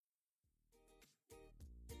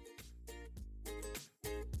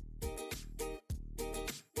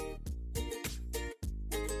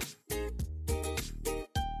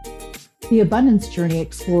The Abundance Journey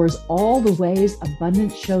explores all the ways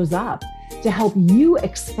abundance shows up to help you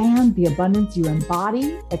expand the abundance you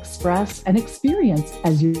embody, express, and experience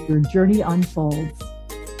as your journey unfolds.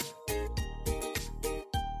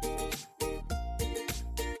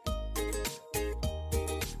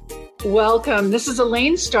 Welcome. This is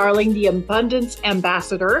Elaine Starling, the Abundance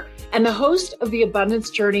Ambassador and the host of the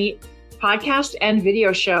Abundance Journey podcast and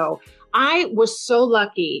video show. I was so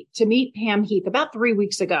lucky to meet Pam Heath about 3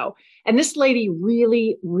 weeks ago, and this lady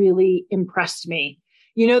really, really impressed me.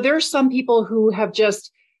 You know, there are some people who have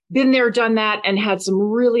just been there, done that, and had some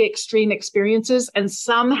really extreme experiences, and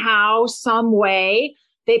somehow, some way,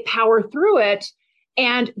 they power through it,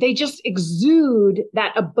 and they just exude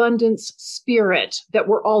that abundance spirit that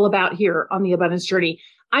we're all about here on the Abundance Journey.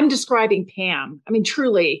 I'm describing Pam. I mean,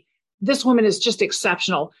 truly, this woman is just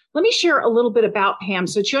exceptional. Let me share a little bit about Pam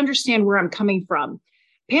so that you understand where I'm coming from.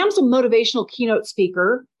 Pam's a motivational keynote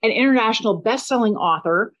speaker, an international best-selling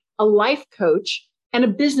author, a life coach, and a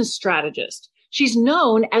business strategist. She's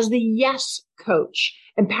known as the Yes Coach,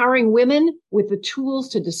 empowering women with the tools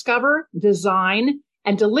to discover, design,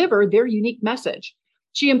 and deliver their unique message.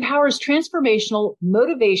 She empowers transformational,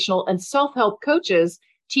 motivational, and self-help coaches,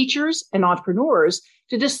 teachers, and entrepreneurs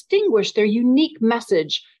to distinguish their unique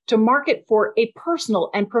message to market for a personal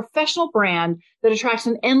and professional brand that attracts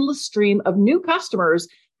an endless stream of new customers,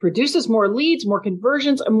 produces more leads, more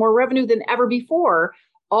conversions, and more revenue than ever before,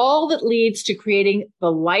 all that leads to creating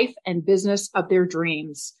the life and business of their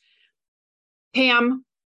dreams. Pam,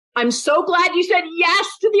 I'm so glad you said yes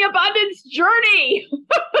to the Abundance Journey.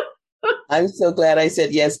 I'm so glad I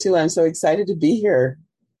said yes, too. I'm so excited to be here.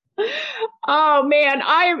 Oh, man,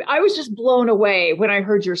 I was just blown away when I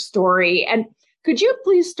heard your story. And could you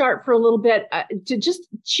please start for a little bit to just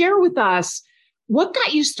share with us what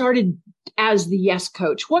got you started as the Yes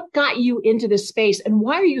Coach? What got you into this space? And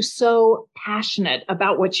why are you so passionate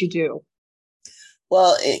about what you do?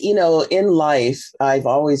 Well, you know, in life, I've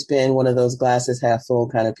always been one of those glasses half full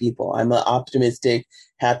kind of people. I'm an optimistic,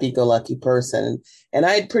 happy-go-lucky person. And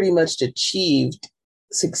I'd pretty much achieved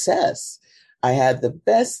success. I had the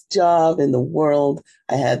best job in the world.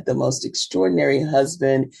 I had the most extraordinary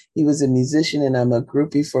husband. He was a musician, and I'm a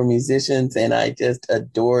groupie for musicians. And I just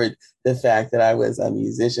adored the fact that I was a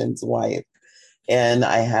musician's wife. And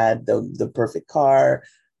I had the perfect car.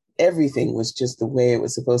 Everything was just the way it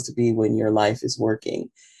was supposed to be when your life is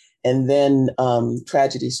working. And then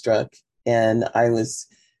tragedy struck, and I was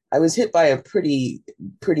hit by a pretty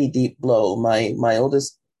deep blow. My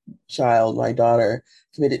oldest child, my daughter,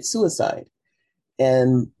 committed suicide.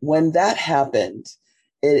 And when that happened,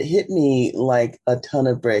 it hit me like a ton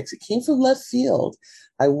of bricks. It came from left field.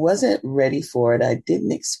 I wasn't ready for it. I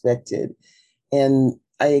didn't expect it. And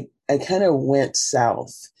I kind of went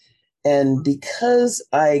south. And because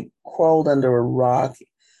I crawled under a rock,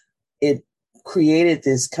 it created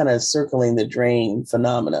this kind of circling the drain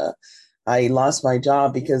phenomena. I lost my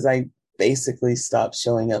job because I basically stopped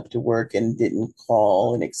showing up to work and didn't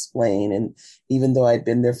call and explain. And even though I'd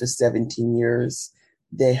been there for 17 years,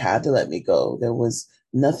 they had to let me go. There was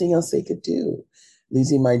nothing else they could do.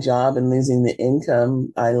 Losing my job and losing the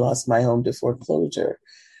income, I lost my home to foreclosure.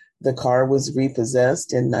 The car was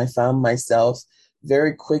repossessed, and I found myself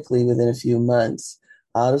very quickly within a few months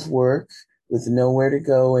out of work with nowhere to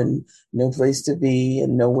go and no place to be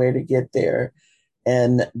and nowhere to get there.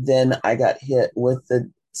 And then I got hit with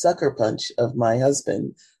the sucker punch of my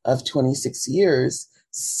husband of 26 years,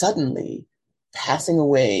 suddenly passing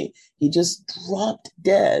away. He just dropped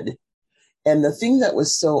dead. And the thing that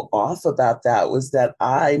was so off about that was that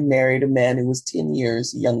I married a man who was 10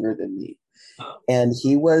 years younger than me. And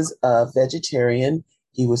he was a vegetarian.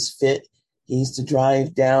 He was fit. He used to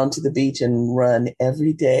drive down to the beach and run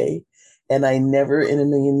every day. And I never in a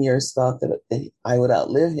million years thought that I would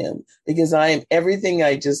outlive him, because I am everything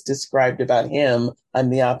I just described about him. I'm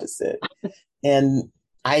the opposite. And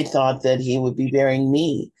I thought that he would be burying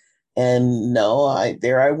me. And no,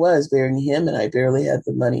 there I was burying him, and I barely had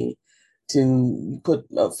the money to put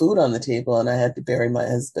food on the table, and I had to bury my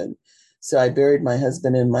husband. So I buried my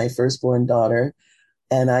husband and my firstborn daughter,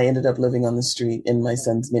 and I ended up living on the street in my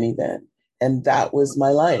son's minivan. And that was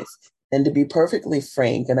my life. And to be perfectly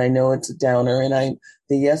frank, and I know it's a downer, and I'm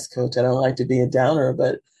the Yes Coach, I don't like to be a downer,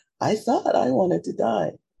 but I thought I wanted to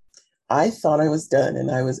die. I thought I was done.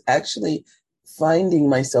 And I was actually finding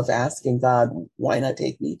myself asking God, why not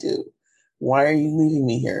take me too? Why are you leaving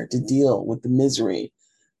me here to deal with the misery,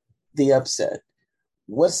 the upset?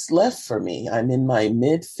 What's left for me? I'm in my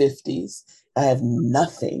mid-50s. I have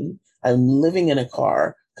nothing. I'm living in a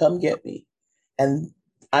car. Come get me. And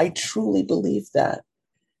I truly believe that.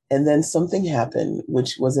 And then something happened,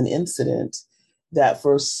 which was an incident that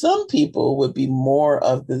for some people would be more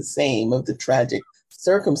of the same, of the tragic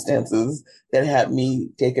circumstances that had me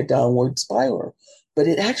take a downward spiral. But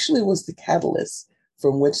it actually was the catalyst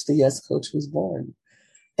from which the Yes Coach was born.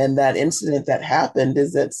 And that incident that happened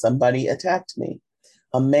is that somebody attacked me.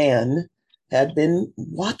 A man had been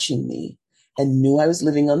watching me and knew I was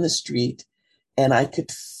living on the street, and I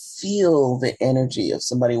could feel the energy of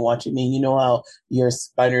somebody watching me. You know how your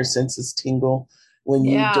spider senses tingle when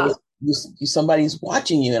you Yeah. just somebody's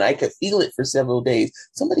watching you, and I could feel it for several days.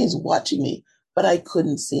 Somebody's watching me, but I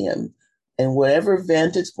couldn't see him. And whatever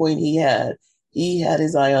vantage point he had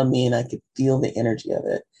his eye on me, and I could feel the energy of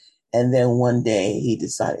it. And then one day he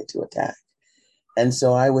decided to attack. And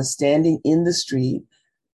so I was standing in the street,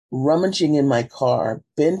 rummaging in my car,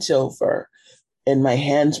 bent over, and my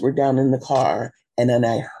hands were down in the car. And then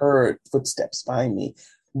I heard footsteps behind me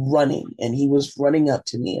running, and he was running up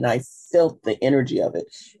to me, and I felt the energy of it.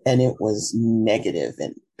 And it was negative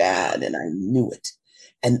and bad, and I knew it.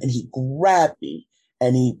 And he grabbed me,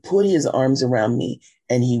 and he put his arms around me,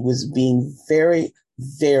 and he was being very,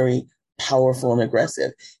 very powerful and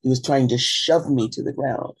aggressive. He was trying to shove me to the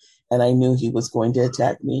ground, and I knew he was going to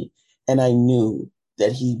attack me. And I knew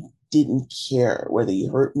that he didn't care whether he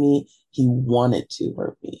hurt me. He wanted to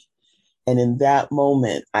hurt me. And in that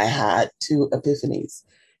moment, I had two epiphanies.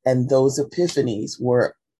 And those epiphanies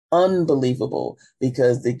were unbelievable,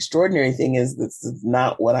 because the extraordinary thing is this is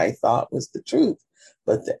not what I thought was the truth.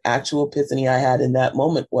 But the actual epiphany I had in that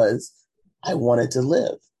moment was I wanted to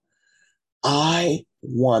live. I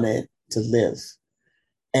wanted to live.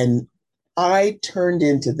 And I turned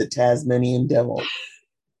into the Tasmanian devil.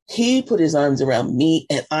 He put his arms around me,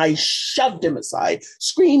 and I shoved him aside,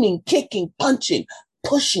 screaming, kicking, punching,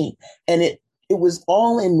 pushing. And it was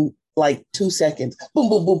all in like 2 seconds. Boom,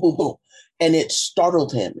 boom, boom, boom, boom. And it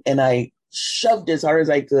startled him. And I shoved as hard as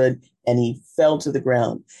I could, and he fell to the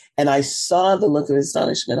ground. And I saw the look of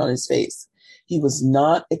astonishment on his face. He was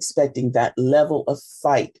not expecting that level of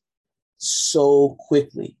fight so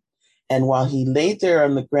quickly. And while he laid there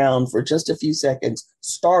on the ground for just a few seconds,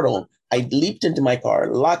 startled, I leaped into my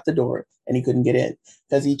car, locked the door, and he couldn't get in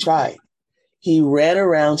because he tried. He ran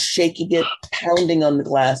around shaking it, pounding on the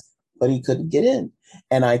glass, but he couldn't get in.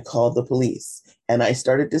 And I called the police, and I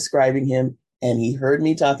started describing him, and he heard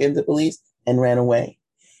me talking to the police and ran away.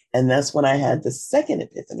 And that's when I had the second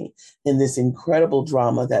epiphany in this incredible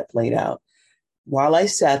drama that played out. While I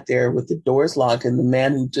sat there with the doors locked and the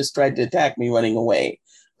man who just tried to attack me running away,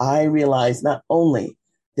 I realized not only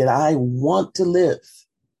did I want to live,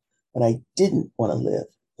 but I didn't want to live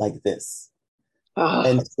like this.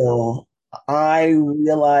 And so I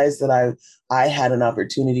realized that I had an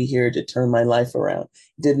opportunity here to turn my life around.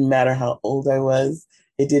 It didn't matter how old I was.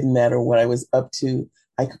 It didn't matter what I was up to.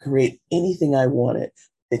 I could create anything I wanted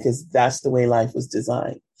because that's the way life was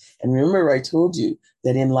designed. And remember, I told you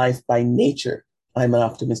that in life, by nature, I'm an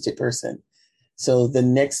optimistic person. So the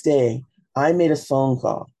next day, I made a phone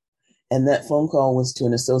call. And that phone call was to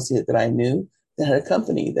an associate that I knew that had a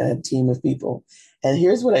company, that had a team of people. And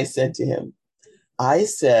here's what I said to him. I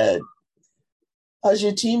said, how's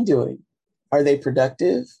your team doing? Are they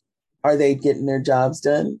productive? Are they getting their jobs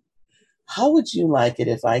done? How would you like it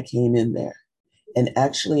if I came in there and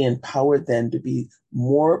actually empowered them to be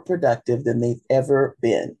more productive than they've ever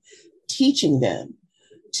been, teaching them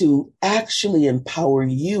to actually empower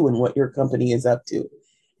you in what your company is up to?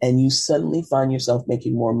 And you suddenly find yourself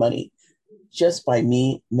making more money just by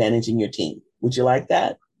me managing your team. Would you like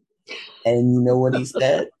that? And you know what he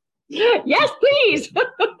said? Yes, please.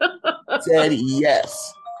 Said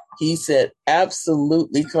yes. He said,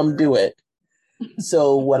 absolutely, come do it.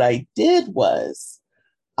 So what I did was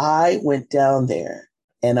I went down there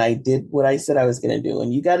and I did what I said I was going to do.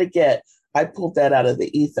 And you got to I pulled that out of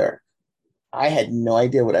the ether. I had no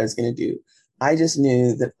idea what I was going to do. I just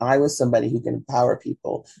knew that I was somebody who can empower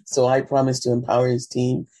people. So I promised to empower his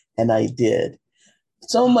team, and I did.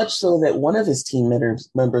 So much so that one of his team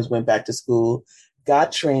members went back to school,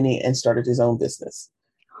 got training, and started his own business.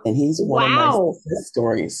 And he's one of my success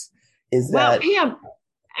stories. Wow, Pam,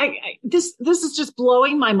 this is just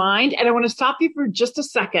blowing my mind. And I want to stop you for just a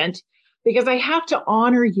second, because I have to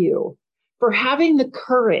honor you for having the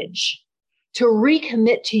courage to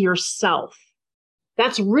recommit to yourself.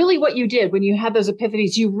 That's really what you did when you had those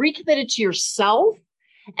epiphanies. You recommitted to yourself.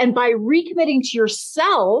 And by recommitting to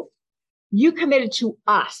yourself, you committed to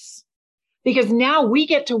us, because now we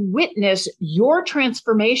get to witness your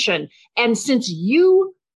transformation. And since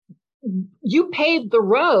you paved the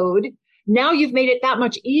road, now you've made it that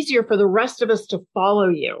much easier for the rest of us to follow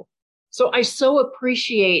you. So I so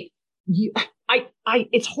appreciate you.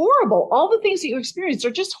 it's horrible. All the things that you experienced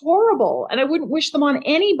are just horrible. And I wouldn't wish them on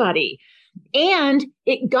anybody. And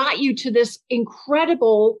it got you to this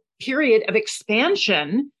incredible period of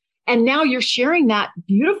expansion. And now you're sharing that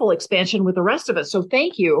beautiful expansion with the rest of us. So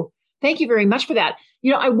thank you. Thank you very much for that.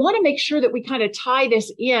 I want to make sure that we kind of tie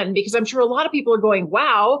this in, because I'm sure a lot of people are going,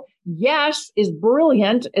 wow, yes is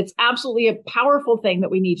brilliant. It's absolutely a powerful thing that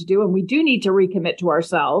we need to do. And we do need to recommit to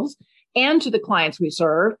ourselves and to the clients we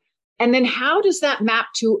serve. And then how does that map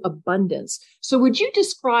to abundance? So would you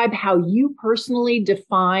describe how you personally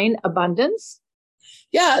define abundance?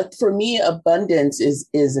 Yeah, for me, abundance is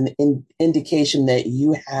an indication that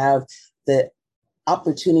you have the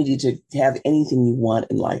opportunity to have anything you want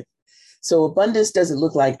in life. So abundance doesn't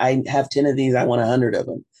look like I have 10 of these, I want 100 of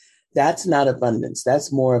them. That's not abundance.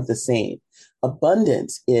 That's more of the same.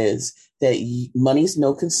 Abundance is that money's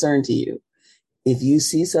no concern to you. If you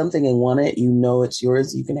see something and want it, you know it's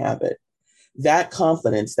yours, you can have it. That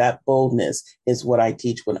confidence, that boldness is what I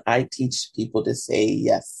teach when I teach people to say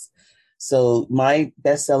yes. So my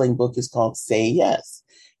best-selling book is called Say Yes.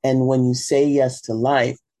 And when you say yes to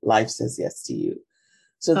life, life says yes to you.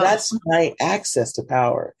 So that's my access to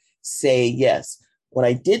power. Say yes. What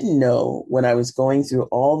I didn't know when I was going through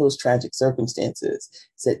all those tragic circumstances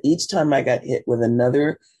is that each time I got hit with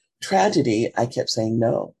another tragedy, I kept saying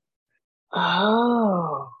no.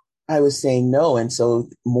 Oh. I was saying no. And so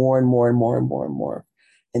more and more and more and more and more.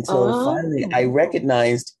 Until finally I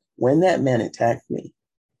recognized when that man attacked me,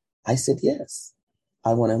 I said, yes,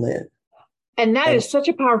 I want to live. And that is such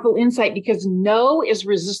a powerful insight, because no is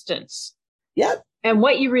resistance. Yep. And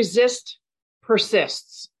what you resist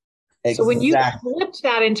persists. Exactly. So when you flipped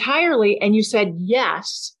that entirely and you said,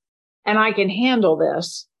 yes, and I can handle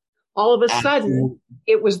this, all of a sudden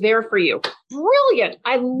it was there for you. Brilliant.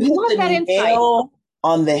 I love that insight. Nail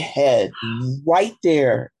on the head right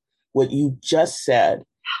there. What you just said.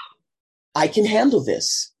 I can handle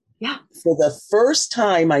this. Yeah. For the first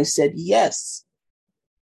time I said yes.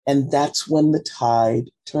 And that's when the tide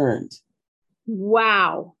turned.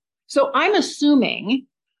 Wow. So I'm assuming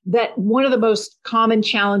that one of the most common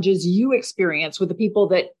challenges you experience with the people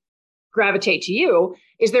that gravitate to you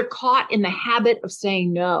is they're caught in the habit of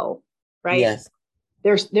saying no, right? Yes.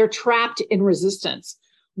 They're trapped in resistance.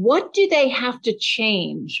 What do they have to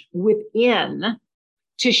change within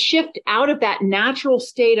to shift out of that natural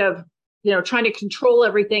state of, trying to control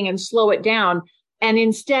everything and slow it down, and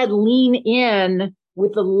instead lean in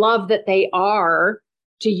with the love that they are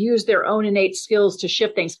to use their own innate skills to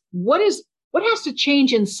shift things? What has to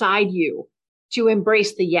change inside you to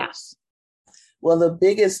embrace the yes? Well, the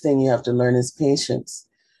biggest thing you have to learn is patience.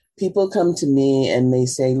 People come to me and they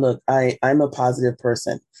say, look, I'm a positive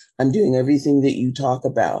person. I'm doing everything that you talk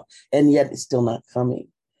about, and yet it's still not coming.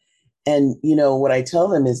 And, what I tell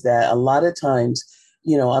them is that a lot of times,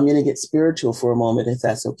 I'm going to get spiritual for a moment, if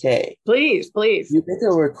that's okay. Please, please. You make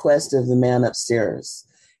a request of the man upstairs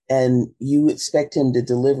and you expect him to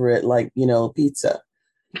deliver it like, pizza.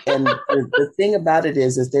 And the thing about it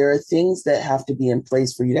is there are things that have to be in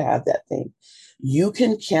place for you to have that thing. You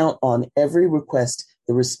can count on every request.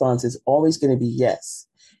 The response is always going to be yes.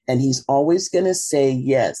 And he's always going to say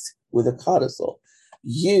yes with a codicil.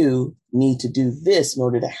 You need to do this in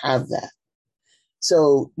order to have that.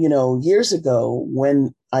 So, years ago,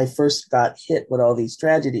 when I first got hit with all these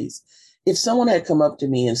tragedies, if someone had come up to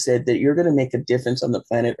me and said that you're going to make a difference on the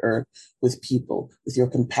planet Earth with people, with your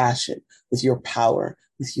compassion, with your power,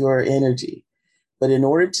 with your energy, but in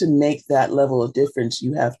order to make that level of difference,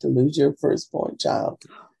 you have to lose your firstborn child.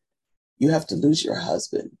 You have to lose your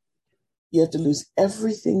husband. You have to lose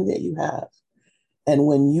everything that you have. And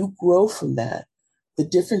when you grow from that, the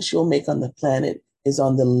difference you'll make on the planet is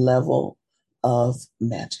on the level of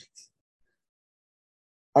magic.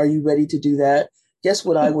 Are you ready to do that? Guess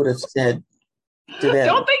what I would have said to them?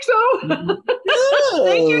 Don't think so. No.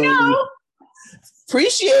 Thank you, no.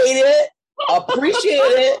 Appreciate it,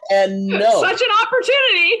 and no. Such an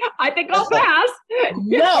opportunity. I think I'll pass.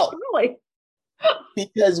 No. Really.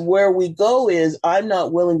 Because where we go is I'm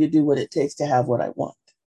not willing to do what it takes to have what I want.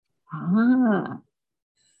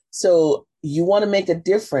 So you want to make a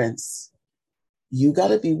difference, you got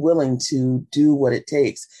to be willing to do what it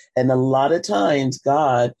takes. And a lot of times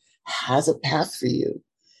God has a path for you,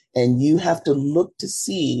 and you have to look to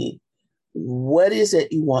see, what is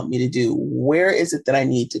it you want me to do? Where is it that I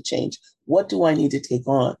need to change? What do I need to take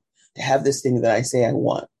on to have this thing that I say I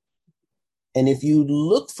want? And if you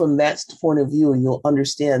look from that point of view, you'll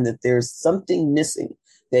understand that there's something missing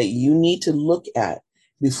that you need to look at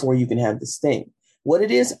before you can have this thing. What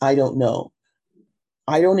it is, I don't know.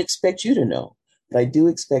 I don't expect you to know, but I do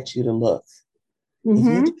expect you to look. Mm-hmm.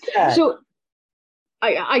 If you do that, so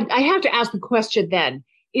I have to ask the question then.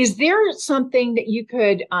 Is there something that you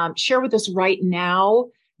could share with us right now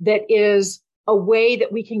that is a way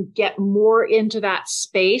that we can get more into that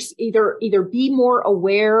space, either be more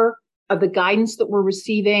aware of the guidance that we're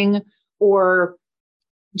receiving, or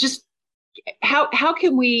just how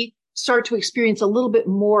can we start to experience a little bit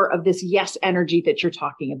more of this yes energy that you're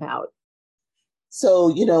talking about?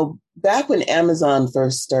 So, back when Amazon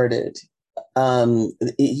first started,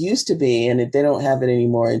 it used to be, and they don't have it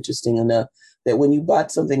anymore, interesting enough, that when you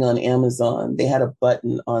bought something on Amazon, they had a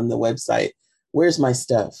button on the website, "Where's my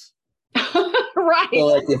stuff?" Right. So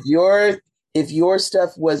like if your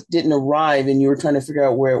stuff didn't arrive and you were trying to figure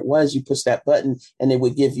out where it was, you push that button and it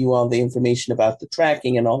would give you all the information about the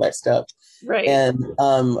tracking and all that stuff. Right. And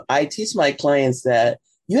I teach my clients that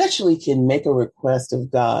you actually can make a request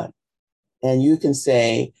of God, and you can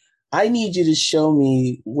say, "I need you to show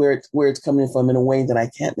me where it's coming from in a way that I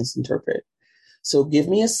can't misinterpret. So give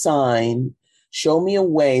me a sign, show me a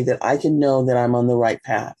way that I can know that I'm on the right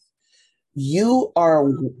path." You are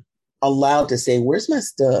allowed to say, "Where's my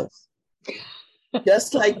stuff?"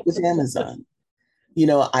 Just like with Amazon.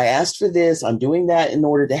 I asked for this, I'm doing that in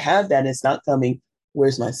order to have that, and it's not coming.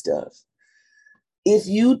 Where's my stuff? If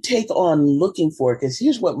you take on looking for it, because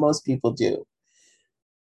here's what most people do.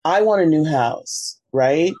 I want a new house,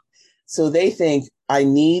 right? So they think I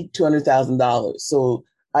need $200,000. So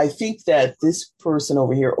I think that this person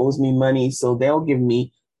over here owes me money, so they'll give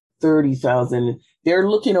me 30,000. They're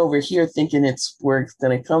looking over here thinking it's where it's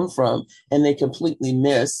going to come from, and they completely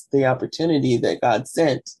miss the opportunity that God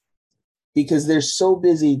sent because they're so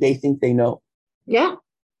busy they think they know. Yeah.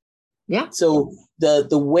 Yeah. So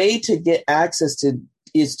the way to get access to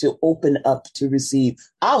is to open up to receive.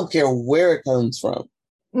 I don't care where it comes from.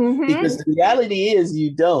 Mm-hmm. Because the reality is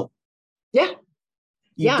you don't. Yeah.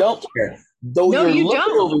 You don't care. Though no, you're you looking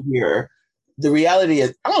don't. over here, the reality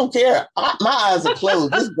is I don't care. My eyes are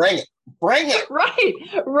closed. Just bring it. Bring it.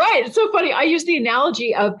 Right. It's so funny. I use the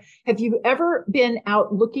analogy of, have you ever been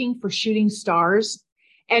out looking for shooting stars?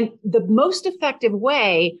 And the most effective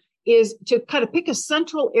way is to kind of pick a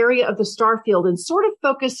central area of the star field and sort of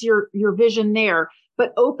focus your vision there,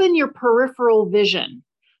 but open your peripheral vision,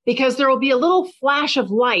 because there will be a little flash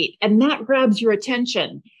of light and that grabs your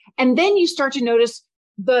attention. And then you start to notice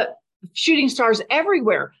the shooting stars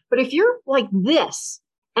everywhere. But if you're like this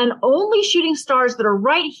and only shooting stars that are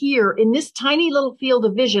right here in this tiny little field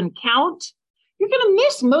of vision count, you're going to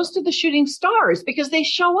miss most of the shooting stars because they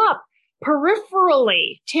show up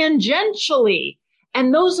peripherally, tangentially.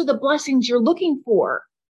 And those are the blessings you're looking for.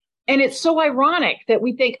 And it's so ironic that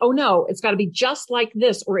we think, oh no, it's got to be just like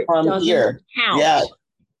this or it doesn't count. Yeah.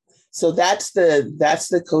 So that's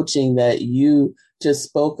the coaching that you just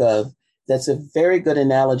spoke of. That's a very good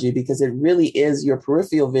analogy because it really is your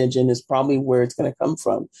peripheral vision is probably where it's going to come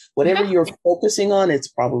from. Whatever you're focusing on, it's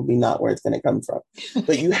probably not where it's going to come from.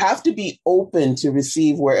 But you have to be open to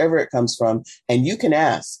receive wherever it comes from. And you can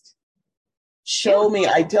ask, show me.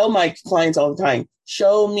 I tell my clients all the time,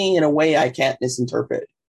 show me in a way I can't misinterpret.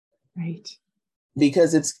 Right.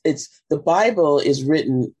 Because it's the Bible is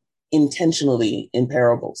written intentionally in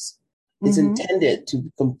parables. It's intended to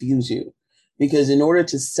confuse you. Because in order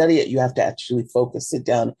to study it, you have to actually focus, sit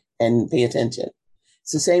down, and pay attention.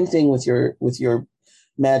 It's the same thing with your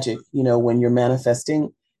magic. When you're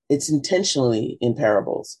manifesting, it's intentionally in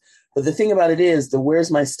parables. But the thing about it is, the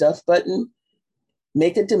 "Where's my stuff" button,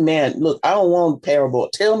 make a demand. Look, I don't want a parable.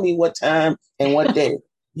 Tell me what time and what day.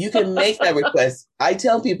 You can make that request. I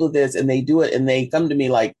tell people this, and they do it, and they come to me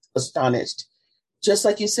like astonished. Just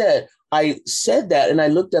like you said, I said that, and I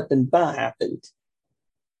looked up, and bah, happened.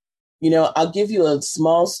 I'll give you a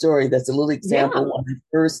small story that's a little example. When I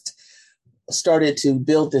first started to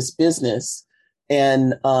build this business.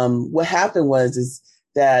 And what happened is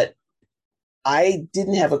that I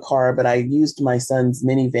didn't have a car, but I used my son's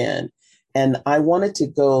minivan. And I wanted to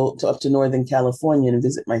go up to Northern California and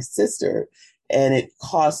visit my sister. And it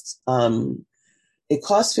cost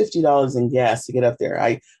 $50 in gas to get up there.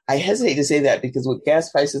 I hesitate to say that because with gas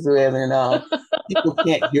prices the way they're now, people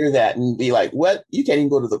can't hear that and be like, "What? You can't even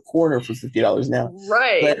go to the corner for $50 now."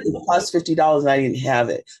 Right. But it cost $50 and I didn't have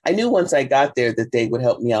it. I knew once I got there that they would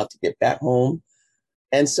help me out to get back home.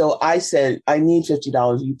 And so I said, "I need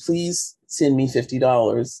 $50. You please send me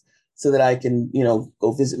 $50 so that I can,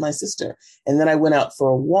 go visit my sister." And then I went out for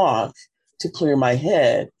a walk to clear my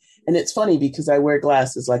head. And it's funny because I wear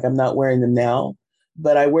glasses, like I'm not wearing them now.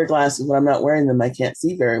 But I wear glasses when I'm not wearing them. I can't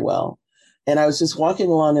see very well. And I was just walking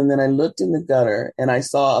along and then I looked in the gutter and I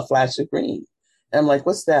saw a flash of green. And I'm like,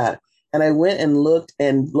 "What's that?" And I went and looked,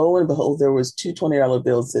 and lo and behold, there was two $20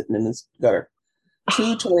 bills sitting in this gutter.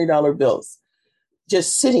 Two $20 bills.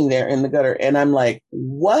 just sitting there in the gutter. And I'm like,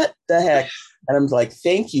 what the heck? And I'm like,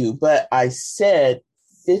 thank you. But I said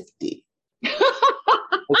 50.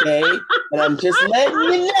 Okay. And I'm just letting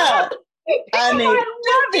you know. I mean,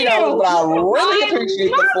 $50, but I really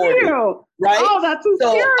appreciate the 40. Right? Oh, that's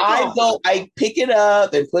hysterical. So I pick it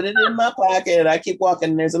up and put it in my pocket, and I keep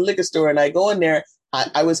walking. And there's a liquor store, and I go in there.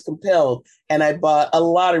 I was compelled, and I bought a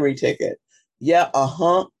lottery ticket. Yeah,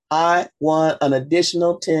 I won an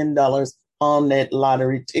additional $10 on that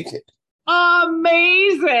lottery ticket.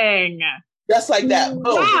 Amazing. Just like that. Boom.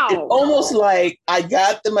 Wow. It's almost like I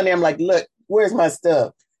got the money. I'm like, look, where's my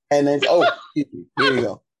stuff? And then, here you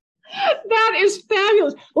go. That is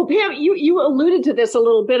fabulous. Well, Pam, you alluded to this a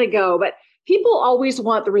little bit ago, but people always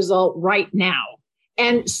want the result right now.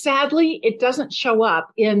 And sadly, it doesn't show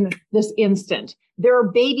up in this instant. There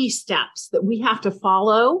are baby steps that we have to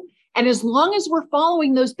follow. And as long as we're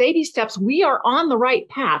following those baby steps, we are on the right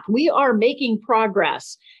path. We are making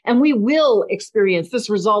progress, and we will experience this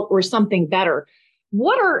result or something better.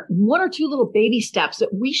 What are one or two little baby steps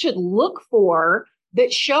that we should look for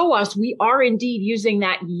that show us we are indeed using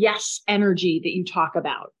that yes energy that you talk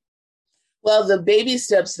about? Well, the baby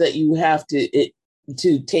steps that you have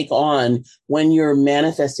to take on when you're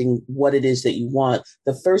manifesting what it is that you want,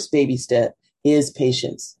 the first baby step is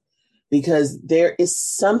patience. Because there is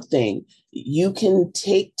something you can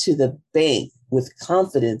take to the bank with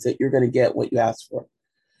confidence that you're going to get what you asked for.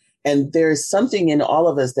 And there's something in all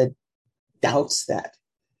of us that doubts that.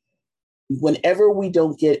 Whenever we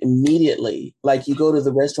don't get immediately, like you go to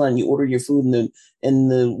the restaurant and you order your food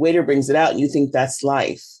and the waiter brings it out and you think that's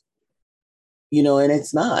life, and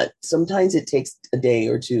it's not. Sometimes it takes a day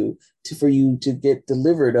or two for you to get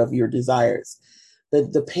delivered of your desires.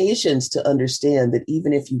 The patience to understand that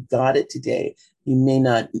even if you got it today, you may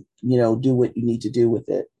not, do what you need to do with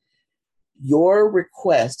it. Your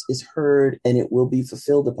request is heard and it will be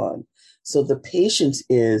fulfilled upon. So the patience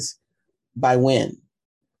is by when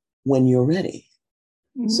you're ready.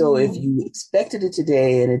 Mm-hmm. So if you expected it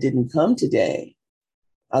today and it didn't come today,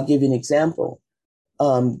 I'll give you an example.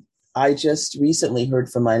 I just recently heard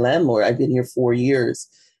from my landlord. I've been here 4 years,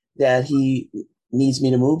 that he needs me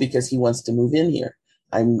to move because he wants to move in here.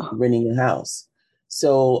 I'm renting a house.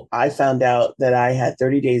 So I found out that I had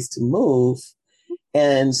 30 days to move.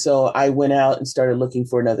 And so I went out and started looking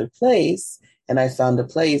for another place. And I found a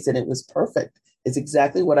place and it was perfect. It's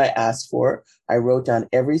exactly what I asked for. I wrote down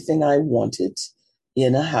everything I wanted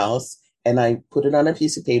in a house and I put it on a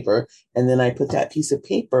piece of paper. And then I put that piece of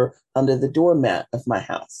paper under the doormat of my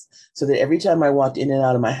house so that every time I walked in and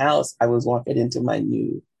out of my house, I was walking into my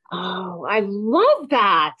new. Oh, I love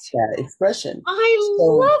that. That expression.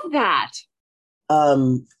 Love that.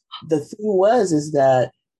 The thing is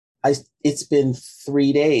that it's been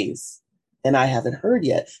 3 days and I haven't heard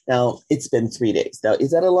yet. Now, it's been 3 days. Now,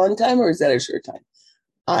 is that a long time or is that a short time?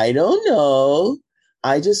 I don't know.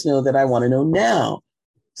 I just know that I want to know now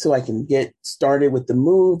so I can get started with the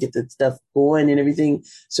move, get the stuff going and everything.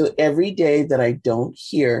 So every day that I don't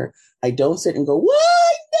hear, I don't sit and go,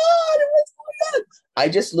 what? No, what's going on? I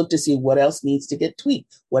just look to see what else needs to get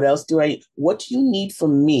tweaked. What do you need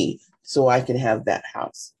from me so I can have that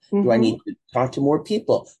house? Mm-hmm. Do I need to talk to more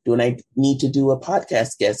people? Do I need to do a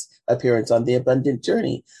podcast guest appearance on The Abundant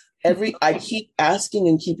Journey? I keep asking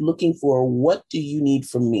and keep looking for, what do you need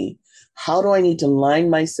from me? How do I need to line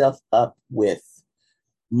myself up with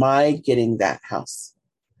my getting that house?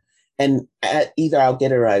 And either I'll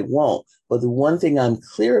get it or I won't. But the one thing I'm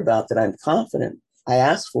clear about, that I'm confident, I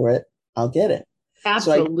ask for it, I'll get it.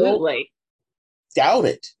 Absolutely. So I don't doubt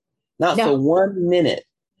it. Not for 1 minute.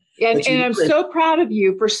 And I'm so proud of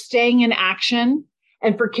you for staying in action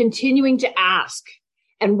and for continuing to ask.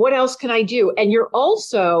 And what else can I do? And you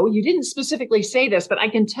didn't specifically say this, but I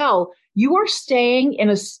can tell you are staying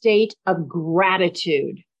in a state of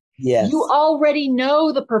gratitude. Yes. You already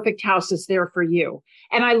know the perfect house is there for you.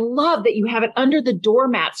 And I love that you have it under the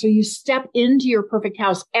doormat. So you step into your perfect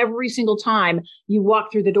house every single time you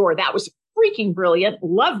walk through the door. That was freaking brilliant.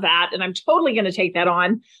 Love that. And I'm totally going to take that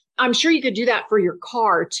on. I'm sure you could do that for your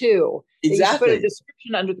car too. Exactly. You put a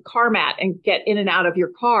description under the car mat and get in and out of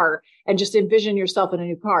your car and just envision yourself in a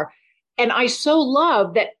new car. And I so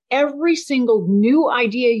love that every single new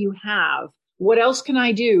idea you have, what else can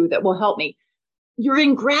I do that will help me? You're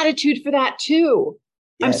in gratitude for that too.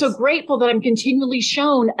 Yes. I'm so grateful that I'm continually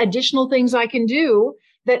shown additional things I can do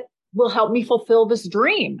that will help me fulfill this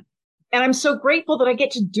dream. And I'm so grateful that I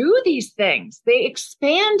get to do these things. They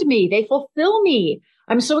expand me. They fulfill me.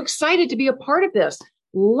 I'm so excited to be a part of this.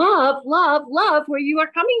 Love, love, love where you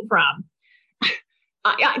are coming from.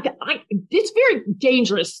 It's very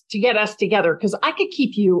dangerous to get us together because I could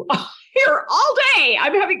keep you here all day.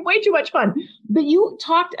 I'm having way too much fun. But you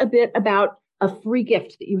talked a bit about a free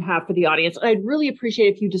gift that you have for the audience. I'd really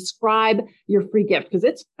appreciate if you describe your free gift because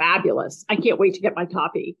it's fabulous. I can't wait to get my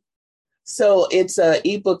copy. So it's an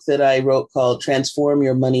ebook that I wrote called Transform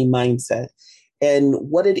Your Money Mindset. And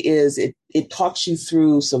what it is, it talks you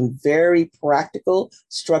through some very practical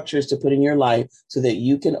structures to put in your life so that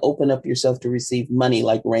you can open up yourself to receive money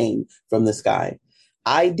like rain from the sky.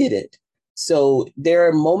 I did it. So there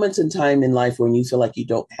are moments in time in life when you feel like you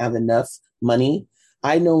don't have enough money.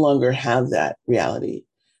 I no longer have that reality.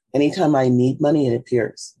 Anytime I need money, it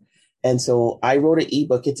appears. And so I wrote an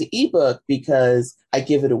ebook. It's an ebook because I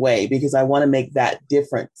give it away because I want to make that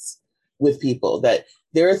difference with people, that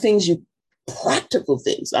there are things practical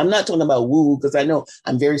things. I'm not talking about woo because I know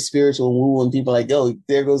I'm very spiritual and woo and people are like, oh,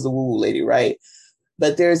 there goes the woo lady, right?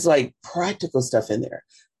 But there's like practical stuff in there.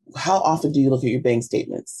 How often do you look at your bank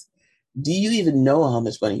statements? Do you even know how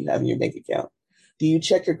much money you have in your bank account? Do you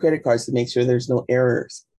check your credit cards to make sure there's no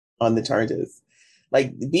errors on the charges?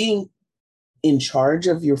 Like being in charge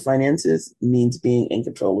of your finances means being in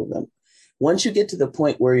control of them. Once you get to the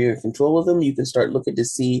point where you're in control of them, you can start looking to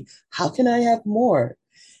see, how can I have more?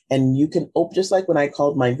 And you can open, just like when I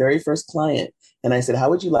called my very first client and I said, how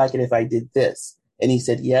would you like it if I did this? And he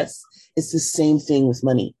said, yes. It's the same thing with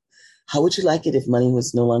money. How would you like it if money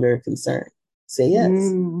was no longer a concern? Say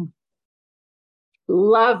yes.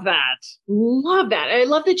 Love that. Love that. I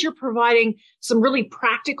love that you're providing some really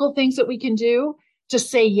practical things that we can do to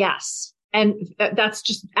say yes. And that's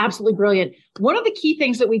just absolutely brilliant. One of the key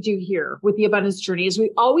things that we do here with the Abundance Journey is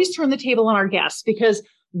we always turn the table on our guests because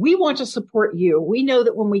we want to support you. We know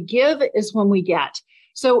that when we give is when we get.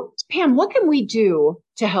 So, Pam, what can we do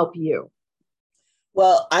to help you?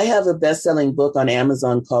 Well, I have a best-selling book on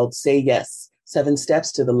Amazon called Say Yes, 7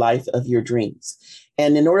 Steps to the Life of Your Dreams.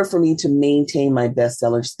 And in order for me to maintain my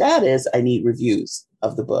bestseller status, I need reviews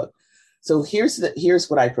of the book. So here's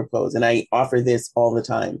what I propose, and I offer this all the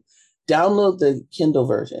time. Download the Kindle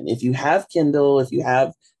version. If you have Kindle, if you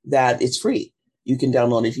have that, it's free. You can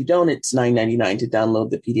download it. If you don't, it's $9.99 to download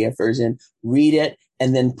the PDF version, read it,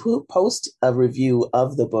 and then post a review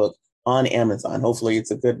of the book on Amazon. Hopefully it's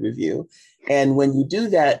a good review. And when you do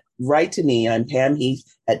that, write to me. I'm Pam Heath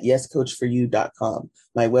at yescoachforyou.com.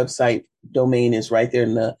 My website domain is right there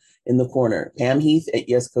in the corner. Pam Heath at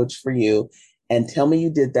yescoachforyou. And tell me you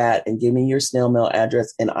did that and give me your snail mail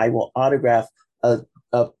address and I will autograph a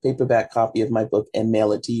paperback copy of my book and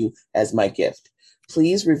mail it to you as my gift.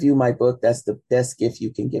 Please review my book. That's the best gift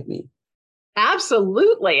you can give me.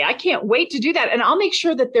 Absolutely. I can't wait to do that. And I'll make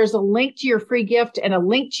sure that there's a link to your free gift and a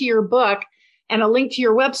link to your book and a link to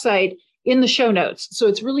your website in the show notes. So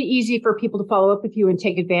it's really easy for people to follow up with you and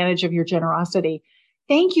take advantage of your generosity.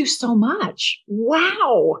 Thank you so much.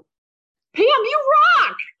 Wow. Pam, you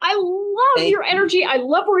rock. I love your energy. I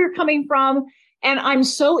love where you're coming from. And I'm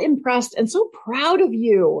so impressed and so proud of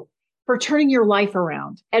you for turning your life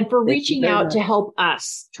around and for reaching out to help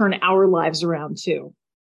us turn our lives around too.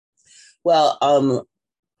 Well,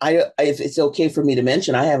 if it's okay for me to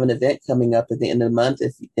mention, I have an event coming up at the end of the month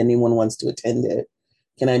if anyone wants to attend it.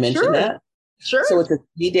 Can I mention that? Sure. So it's a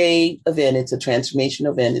 3-day event. It's a transformation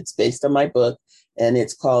event. It's based on my book and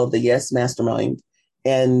it's called the Yes Mastermind.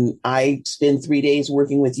 And I spend 3 days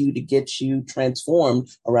working with you to get you transformed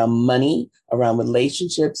around money, around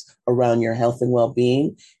relationships, around your health and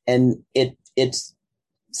well-being. And it's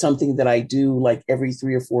something that I do like every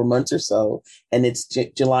 3 or 4 months or so. And it's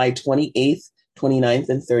July 28th, 29th,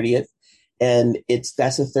 and 30th. And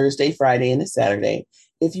that's a Thursday, Friday, and a Saturday.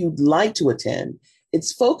 If you'd like to attend,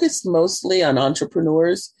 it's focused mostly on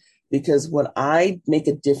entrepreneurs because what I make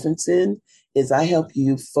a difference in is I help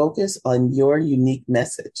you focus on your unique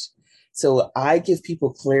message. So I give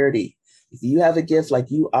people clarity. If you have a gift,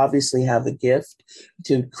 like you obviously have a gift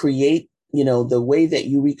to create, the way that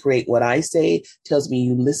you recreate what I say tells me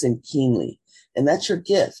you listen keenly. And that's your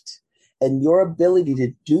gift. And your ability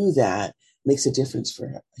to do that makes a difference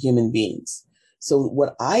for human beings. So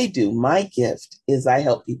what I do, my gift is I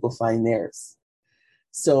help people find theirs.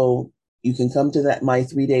 So you can come to my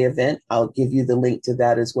 3-day event. I'll give you the link to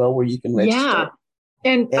that as well, where you can register. Yeah.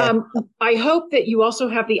 And I hope that you also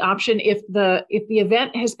have the option if the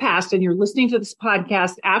event has passed and you're listening to this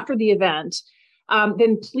podcast after the event,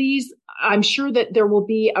 then please, I'm sure that there will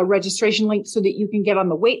be a registration link so that you can get on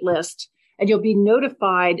the wait list and you'll be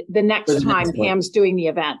notified the next time Pam's doing the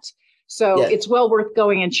event. So It's well worth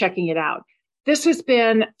going and checking it out. This has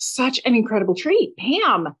been such an incredible treat.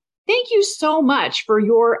 Pam, thank you so much for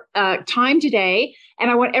your time today.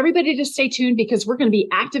 And I want everybody to stay tuned because we're going to be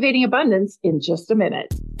activating abundance in just a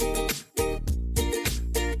minute.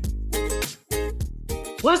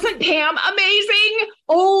 Wasn't Pam amazing?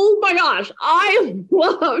 Oh my gosh, I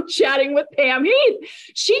love chatting with Pam Heath.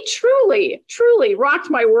 She truly, truly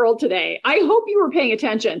rocked my world today. I hope you were paying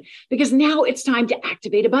attention because now it's time to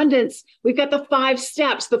activate abundance. We've got the 5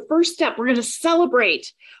 steps. The first step, we're going to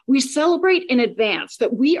celebrate. We celebrate in advance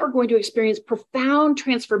that we are going to experience profound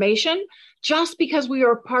transformation just because we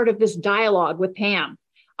are part of this dialogue with Pam.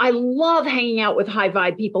 I love hanging out with high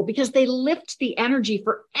vibe people because they lift the energy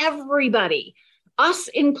for everybody, us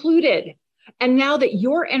included. And now that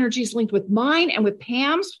your energy is linked with mine and with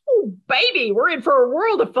Pam's, oh, baby, we're in for a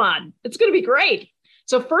world of fun. It's going to be great.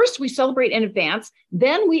 So first, we celebrate in advance.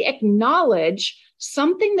 Then we acknowledge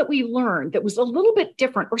something that we learned that was a little bit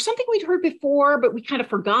different or something we'd heard before, but we kind of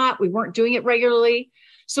forgot. We weren't doing it regularly.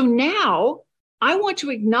 So now I want to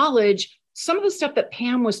acknowledge some of the stuff that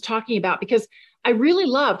Pam was talking about because I really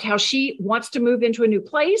loved how she wants to move into a new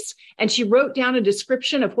place. And she wrote down a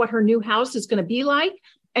description of what her new house is going to be like.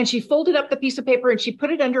 And she folded up the piece of paper and she put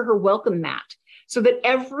it under her welcome mat so that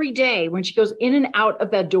every day when she goes in and out of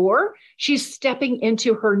that door, she's stepping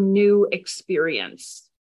into her new experience.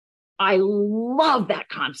 I love that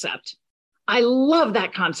concept. I love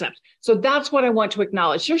that concept. So that's what I want to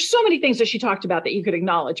acknowledge. There's so many things that she talked about that you could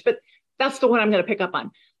acknowledge, but that's the one I'm going to pick up on.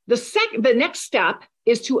 The next step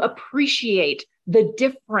is to appreciate the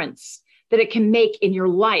difference that it can make in your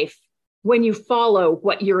life when you follow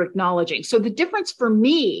what you're acknowledging. So the difference for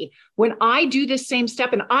me, when I do this same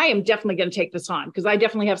step, and I am definitely going to take this on because I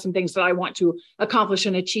definitely have some things that I want to accomplish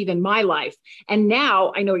and achieve in my life. And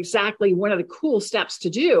now I know exactly one of the cool steps to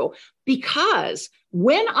do because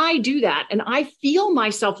when I do that and I feel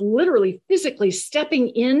myself literally physically stepping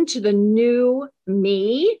into the new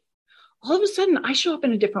me, all of a sudden I show up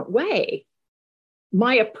in a different way.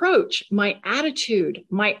 My approach, my attitude,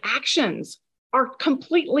 my actions are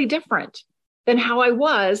completely different than how I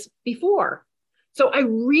was before. So I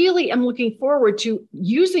really am looking forward to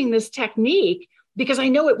using this technique because I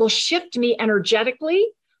know it will shift me energetically,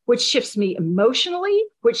 which shifts me emotionally,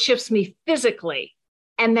 which shifts me physically.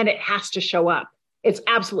 And then it has to show up. It's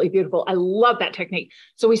absolutely beautiful. I love that technique.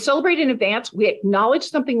 So we celebrate in advance. We acknowledge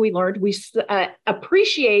something we learned. We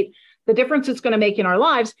appreciate the difference it's going to make in our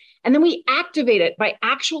lives. And then we activate it by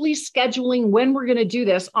actually scheduling when we're going to do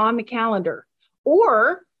this on the calendar.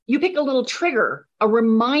 Or you pick a little trigger, a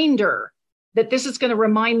reminder that this is going to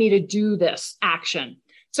remind me to do this action.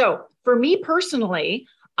 So for me personally,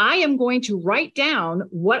 I am going to write down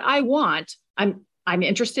what I want. I'm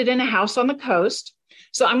interested in a house on the coast.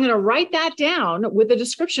 So I'm going to write that down with a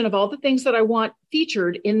description of all the things that I want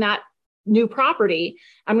featured in that new property.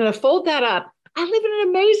 I'm going to fold that up. I live in an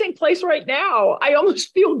amazing place right now. I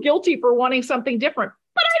almost feel guilty for wanting something different,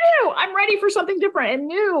 but I do. I'm ready for something different and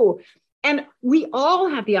new. And we all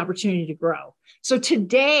have the opportunity to grow. So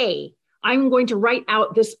today, I'm going to write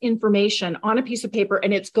out this information on a piece of paper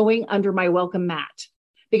and it's going under my welcome mat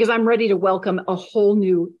because I'm ready to welcome a whole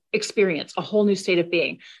new experience, a whole new state of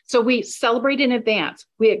being. So we celebrate in advance.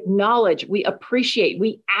 We acknowledge, we appreciate,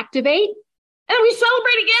 we activate, and we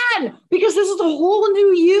celebrate again because this is a whole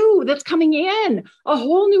new you that's coming in, a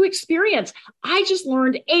whole new experience. I just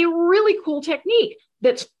learned a really cool technique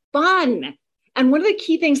that's fun. And one of the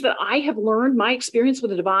key things that I have learned, my experience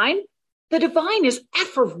with the divine is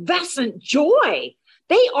effervescent joy.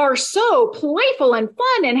 They are so playful and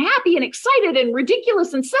fun and happy and excited and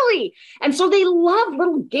ridiculous and silly. And so they love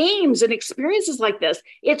little games and experiences like this.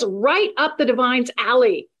 It's right up the divine's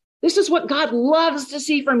alley. This is what God loves to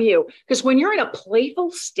see from you. Because when you're in a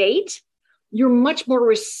playful state, you're much more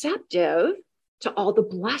receptive to all the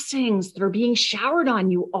blessings that are being showered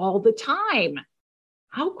on you all the time.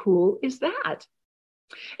 How cool is that?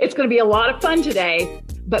 It's going to be a lot of fun today,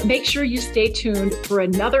 but make sure you stay tuned for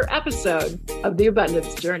another episode of The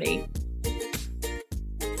Abundance Journey.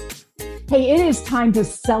 Hey, it is time to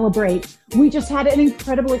celebrate. We just had an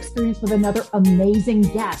incredible experience with another amazing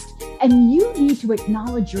guest, and you need to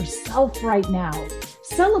acknowledge yourself right now.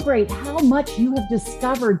 Celebrate how much you have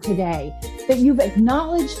discovered today, that you've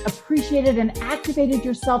acknowledged, appreciated, and activated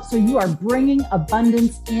yourself so you are bringing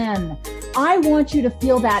abundance in. I want you to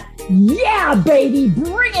feel that, yeah, baby,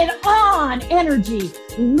 bring it on energy.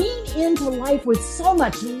 Lean into life with so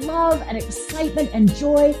much love and excitement and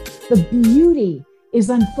joy. The beauty is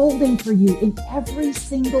unfolding for you in every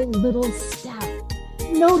single little step.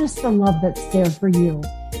 Notice the love that's there for you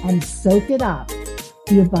and soak it up.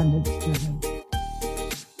 The Abundance Journey.